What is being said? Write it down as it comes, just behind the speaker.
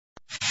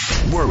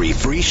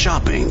Worry-free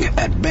shopping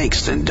at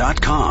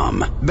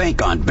Bankston.com.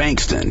 Bank on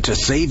Bankston to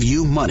save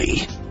you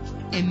money.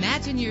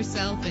 Imagine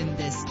yourself in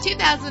this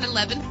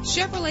 2011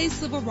 Chevrolet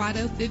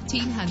Silverado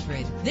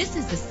 1500. This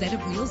is the set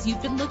of wheels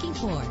you've been looking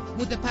for,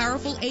 with a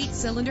powerful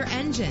 8-cylinder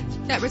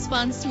engine that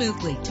responds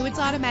smoothly to its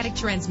automatic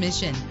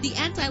transmission. The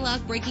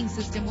anti-lock braking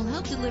system will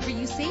help deliver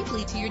you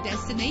safely to your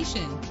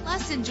destination.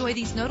 Plus, enjoy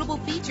these notable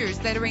features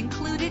that are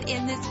included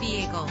in this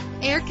vehicle: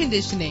 air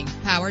conditioning,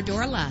 power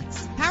door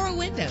locks, power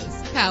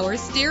windows, power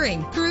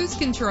steering, cruise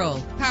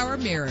control, power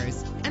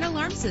mirrors, an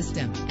alarm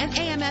system, an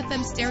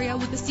AM/FM stereo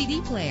with a CD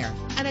player,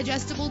 an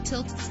adjustable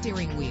tilt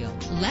steering wheel.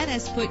 Let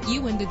us put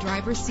you in the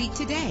driver's seat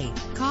today.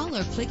 Call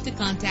or click to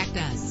contact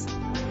us.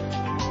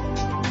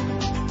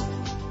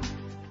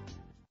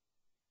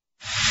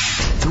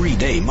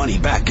 3-day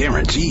money-back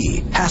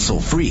guarantee.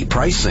 Hassle-free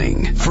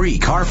pricing. Free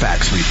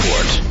Carfax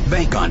report.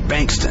 Bank on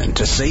Bankston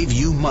to save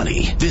you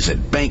money. Visit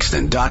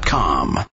Bankston.com.